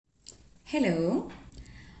Hello,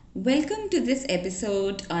 welcome to this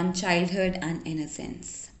episode on childhood and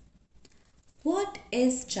innocence. What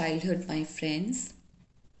is childhood, my friends?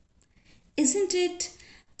 Isn't it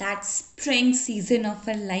that spring season of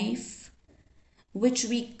our life which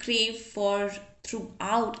we crave for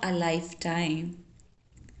throughout our lifetime?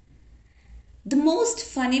 The most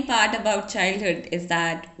funny part about childhood is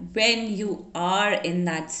that when you are in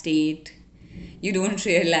that state, you don't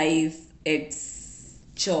realize it's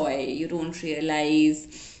joy. You don't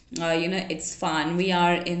realize, it's fun. We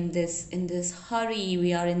are in this hurry.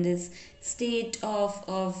 We are in this state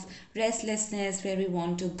of restlessness where we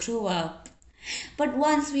want to grow up. But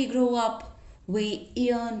once we grow up, we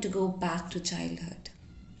yearn to go back to childhood.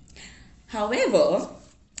 However,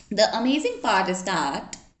 the amazing part is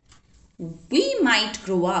that we might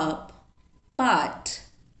grow up, but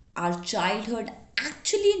our childhood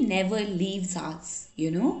actually never leaves us.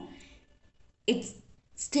 It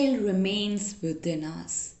still remains within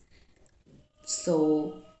us.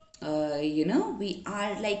 So, we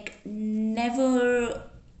are like never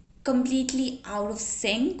completely out of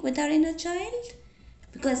sync with our inner child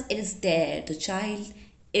because it is there. The child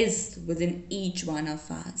is within each one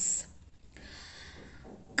of us.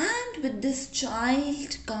 And with this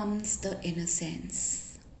child comes the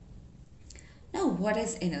innocence. Now, what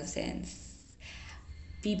is innocence?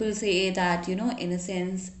 People say that,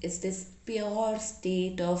 innocence is this pure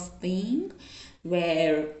state of being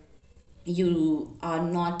where you are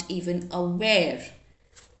not even aware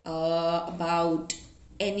about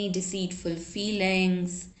any deceitful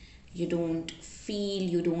feelings. You don't feel,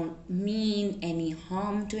 you don't mean any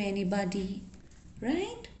harm to anybody,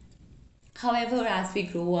 right? However, as we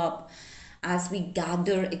grow up, as we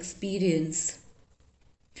gather experience,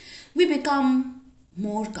 we become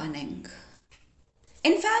more cunning.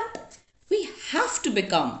 In fact, we have to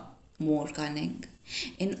become more cunning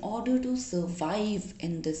in order to survive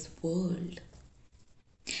in this world.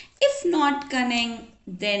 If not cunning,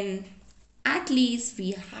 then at least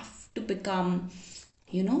we have to become,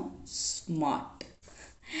 smart.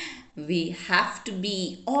 We have to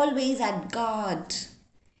be always at guard.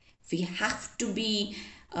 We have to be,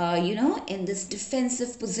 in this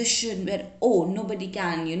defensive position where, oh, nobody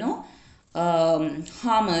can,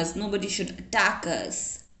 harm us, nobody should attack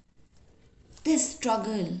us. This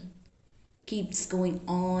struggle keeps going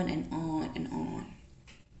on and on and on.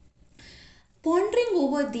 Pondering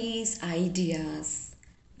over these ideas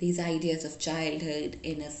of childhood,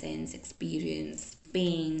 innocence, experience,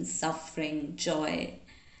 pain, suffering, joy,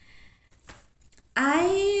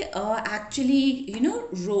 I actually,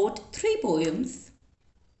 wrote three poems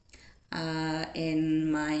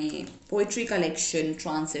in my poetry collection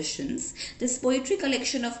Transitions. This poetry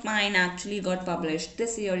collection of mine actually got published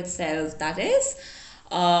this year itself, that is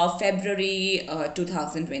February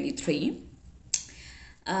 2023.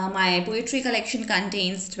 My poetry collection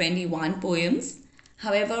contains 21 poems.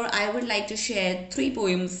 However, I would like to share three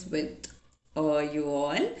poems with you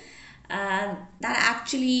all that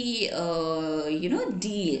actually,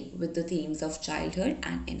 deal with the themes of childhood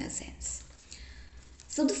and innocence.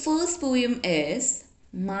 So, the first poem is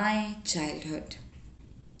My Childhood.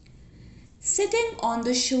 Sitting on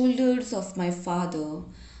the shoulders of my father,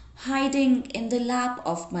 hiding in the lap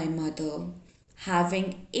of my mother,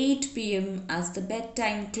 having 8 p.m. as the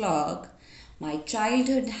bedtime clock, my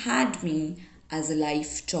childhood had me as a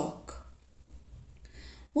life talk.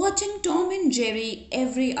 Watching Tom and Jerry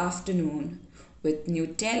every afternoon, with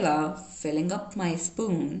Nutella filling up my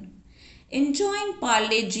spoon, enjoying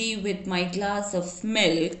Parle G with my glass of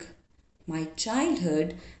milk, my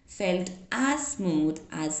childhood felt as smooth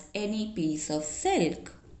as any piece of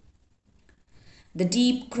silk. The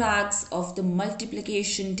deep cracks of the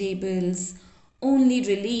multiplication tables only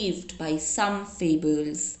relieved by some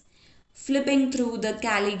fables. Flipping through the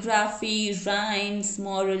calligraphy, rhymes,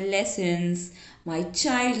 moral lessons, my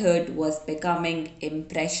childhood was becoming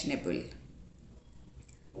impressionable.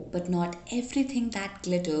 But not everything that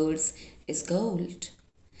glitters is gold,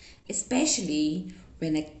 especially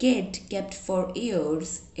when a kid kept for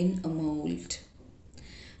years in a mold.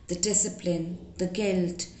 The discipline, the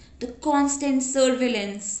guilt, the constant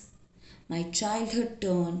surveillance. My childhood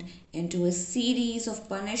turned into a series of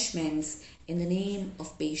punishments in the name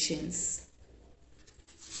of patience.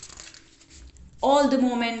 All the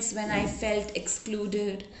moments when I felt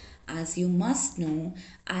excluded, as you must know,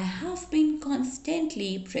 I have been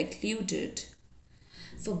constantly precluded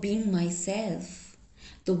for being myself,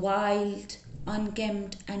 the wild,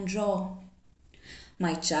 unkempt, and raw.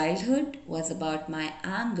 My childhood was about my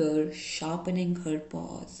anger sharpening her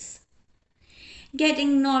paws,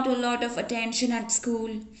 getting not a lot of attention at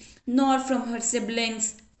school, nor from her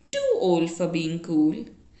siblings, too old for being cool.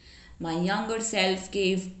 My younger self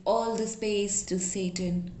gave all the space to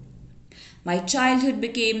Satan. My childhood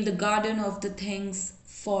became the garden of the things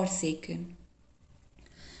forsaken.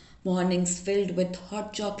 Mornings filled with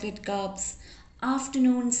hot chocolate cups,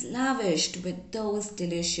 afternoons lavished with those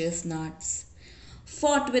delicious nuts.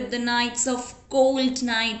 Fought with the nights of cold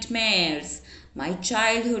nightmares. My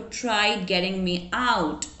childhood tried getting me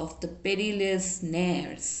out of the perilous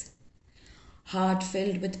snares. Heart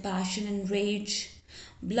filled with passion and rage,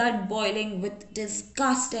 blood boiling with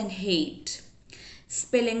disgust and hate,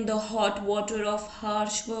 spilling the hot water of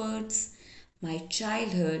harsh words, my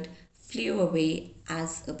childhood flew away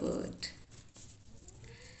as a bird.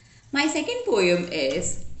 My second poem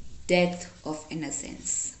is Death of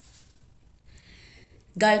Innocence.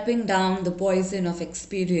 Gulping down the poison of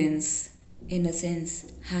experience, innocence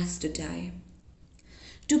has to die.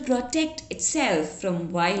 To protect itself from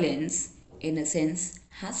violence, innocence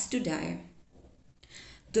has to die.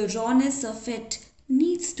 The rawness of it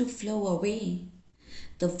needs to flow away.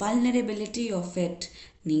 The vulnerability of it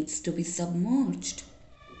needs to be submerged.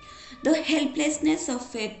 The helplessness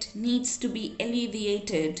of it needs to be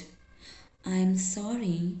alleviated. I am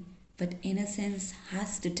sorry, but innocence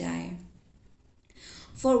has to die.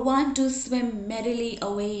 For one to swim merrily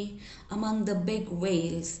away among the big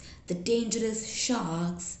whales, the dangerous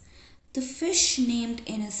sharks, the fish named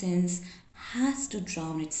Innocence has to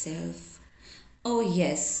drown itself. Oh,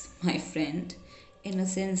 yes, my friend,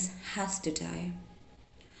 innocence has to die.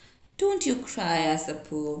 Don't you cry as a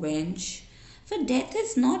poor wench, for death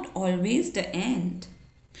is not always the end.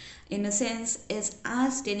 Innocence is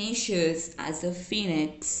as tenacious as a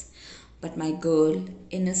phoenix, but my girl,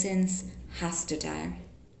 innocence has to die.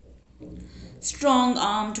 Strong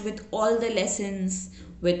armed with all the lessons,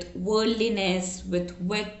 with worldliness, with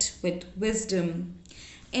wit, with wisdom,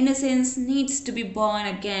 innocence needs to be born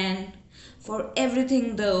again. For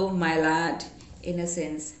everything, though, my lad,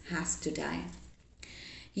 innocence has to die.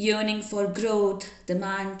 Yearning for growth, the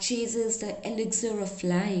man chases the elixir of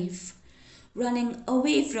life. Running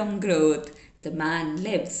away from growth, the man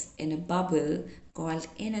lives in a bubble called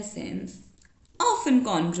innocence, often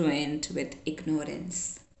congruent with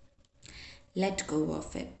ignorance. Let go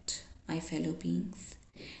of it, my fellow beings.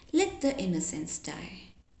 Let the innocence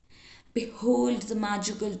die. Behold the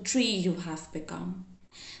magical tree you have become.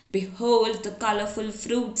 Behold the colorful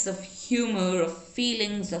fruits of humor, of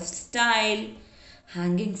feelings, of style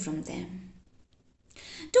hanging from them.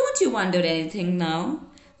 Don't you wonder anything now?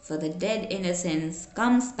 For the dead innocence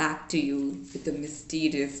comes back to you with a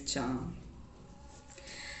mysterious charm.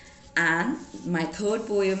 And my third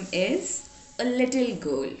poem is A Little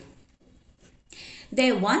Girl.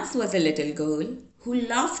 There once was a little girl who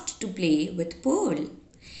loved to play with Pearl.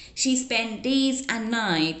 She spent days and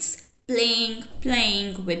nights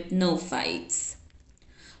playing with no fights.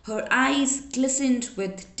 Her eyes glistened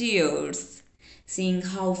with tears, seeing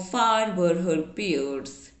how far were her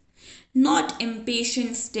peers. Not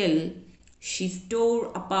impatient still, she tore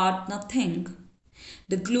apart nothing,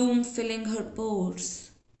 the gloom filling her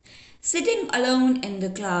pores. Sitting alone in the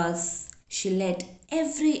class, she let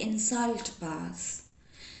every insult pass.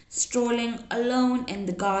 Strolling alone in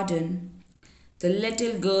the garden, the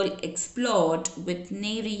little girl explored with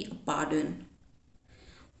nary a pardon.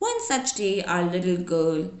 One such day our little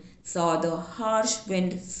girl saw the harsh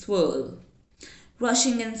wind swirl.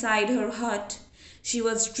 Rushing inside her hut, she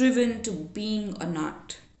was driven to being a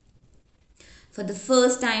nut. For the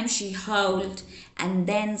first time she howled, and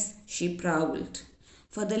thence she prowled.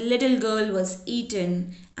 For the little girl was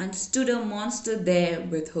eaten, and stood a monster there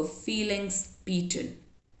with her feelings beaten.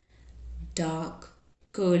 Dark,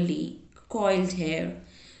 curly, coiled hair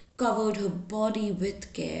covered her body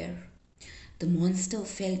with care. The monster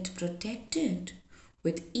felt protected,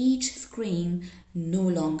 with each scream no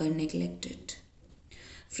longer neglected.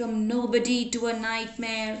 From nobody to a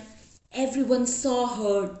nightmare, everyone saw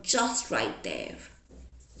her just right there.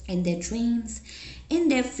 In their dreams, in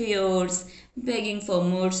their fears, begging for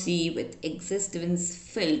mercy with existence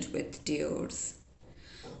filled with tears.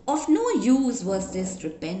 Of no use was this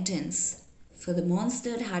repentance, for the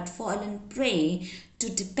monster had fallen prey to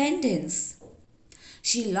dependence.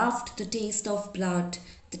 She loved the taste of blood,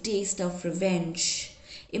 the taste of revenge.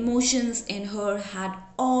 Emotions in her had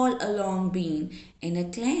all along been in a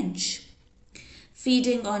clench.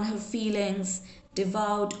 Feeding on her feelings,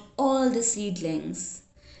 devoured all the seedlings.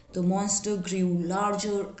 The monster grew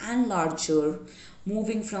larger and larger,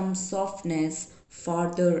 moving from softness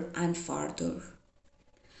farther and farther.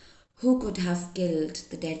 Who could have killed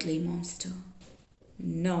the deadly monster?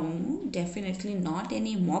 No, definitely not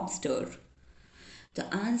any mobster.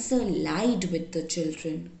 The answer lied with the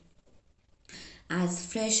children as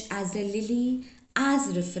fresh as a lily,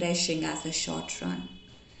 as refreshing as a short run.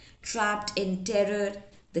 Trapped in terror,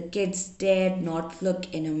 the kids dared not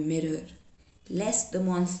look in a mirror, lest the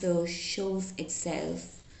monster shows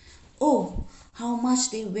itself. Oh, how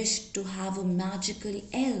much they wished to have a magical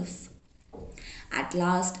elf! At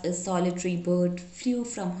last, a solitary bird flew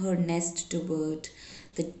from her nest to bird,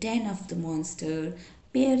 the den of the monster,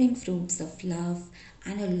 bearing fruits of love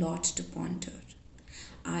and a lot to ponder.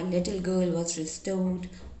 Our little girl was restored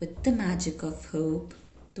with the magic of hope.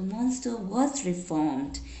 The monster was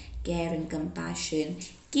reformed, care and compassion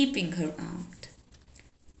keeping her out.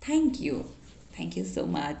 Thank you. Thank you so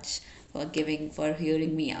much for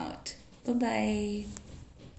hearing me out. Bye bye.